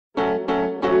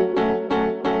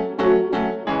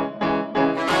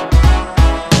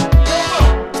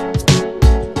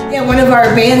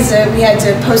our bands that we had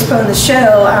to postpone the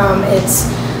show,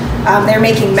 they're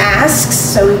making masks,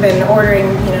 so we've been ordering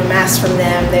masks from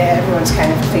them. Everyone's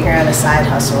kind of figuring out a side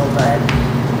hustle, but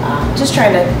just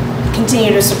trying to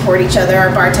continue to support each other.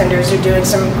 Our bartenders are doing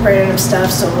some random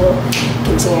stuff, so we'll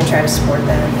continue to try to support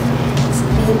them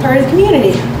and be part of the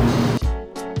community.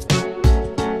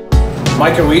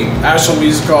 Micah, Asheville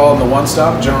Music Hall and the One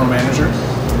Stop, General Manager.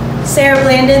 Sara,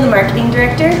 Blandin, the Marketing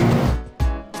Director.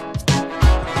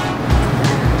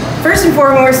 First and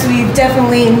foremost, we've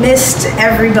definitely missed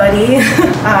everybody.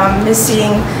 Missed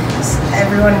seeing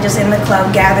everyone just in the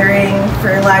club gathering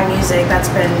for live music. That's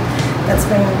been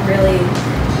really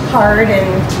hard,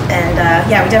 and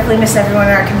yeah, we definitely miss everyone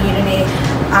in our community.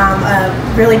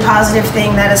 A really positive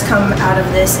thing that has come out of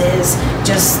this is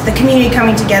just the community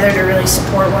coming together to really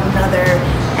support one another,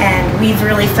 and we've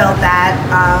really felt that.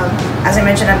 As I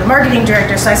mentioned, I'm the marketing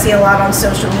director, so I see a lot on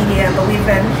social media, but we've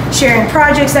been sharing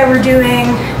projects that we're doing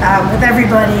with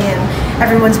everybody, and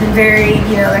everyone's been very,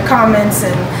 their comments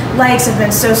and likes have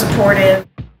been so supportive.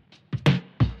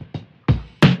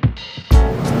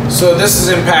 So this has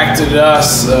impacted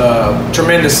us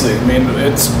tremendously. I mean,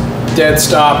 it's dead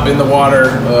stop in the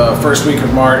water first week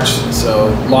of March,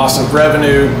 so loss of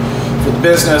revenue for the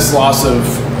business, loss of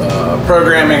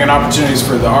programming and opportunities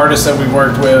for the artists that we've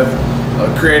worked with,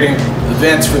 creating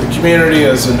events for the community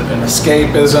as an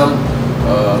escapism,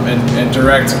 and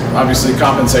direct, obviously,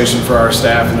 compensation for our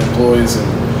staff and employees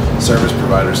and service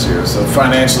providers here. So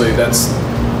financially, that's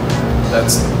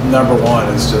number one,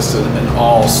 is just an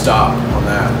all stop on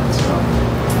that. So.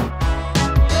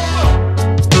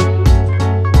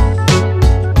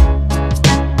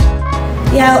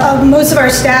 Yeah, most of our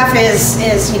staff is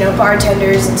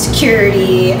bartenders and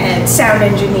security and sound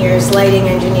engineers, lighting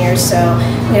engineers. So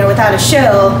without a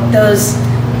show, those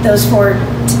 4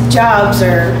 jobs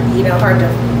are hard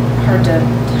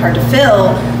to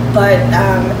fill. But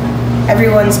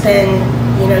everyone's been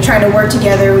trying to work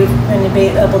together. We've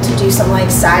been able to do some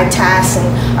side tasks,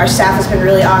 and our staff has been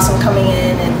really awesome coming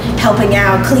in and helping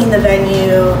out, clean the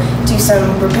venue, do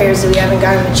some repairs that we haven't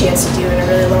gotten a chance to do in a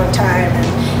really long time.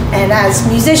 And as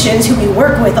musicians who we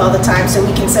work with all the time, so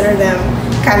we consider them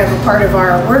kind of a part of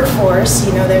our workforce,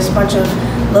 there's a bunch of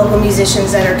local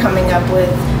musicians that are coming up with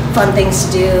fun things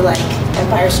to do, like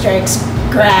Empire Strikes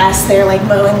Grass. They're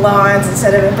mowing lawns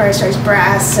instead of Empire Strikes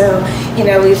Brass. So,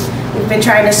 we've been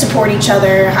trying to support each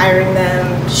other, hiring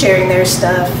them, sharing their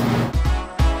stuff.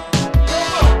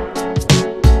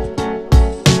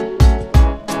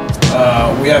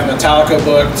 We have Metallica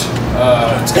booked.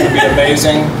 It's going to be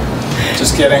amazing.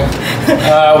 Just kidding.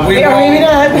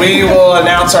 We will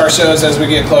announce our shows as we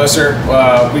get closer.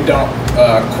 We don't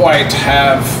quite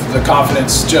have the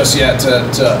confidence just yet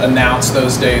to announce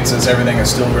those dates, as everything is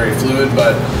still very fluid,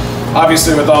 but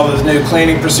obviously with all the new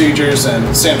cleaning procedures and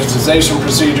sanitization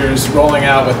procedures rolling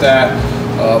out with that,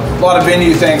 a lot of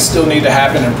venue things still need to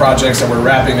happen and projects that we're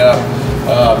wrapping up,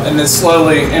 and then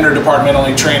slowly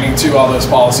interdepartmentally training to all those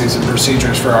policies and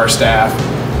procedures for our staff.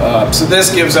 So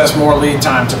this gives us more lead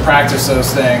time to practice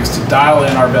those things, to dial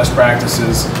in our best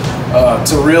practices,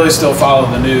 to really still follow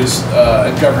the news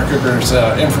and Governor Cooper's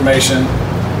information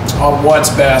on what's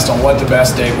best, on what the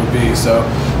best date will be. So,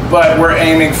 but we're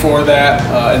aiming for that,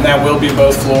 and that will be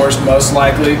both floors most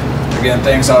likely. Again,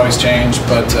 things always change,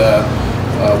 but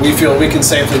we feel we can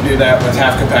safely do that with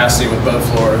half capacity with both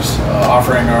floors,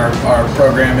 offering our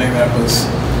programming that was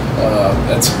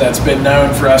that's been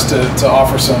known for us to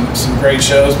offer some great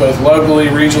shows, both locally,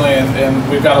 regionally,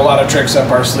 and we've got a lot of tricks up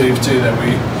our sleeve too that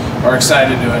we are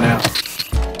excited to announce.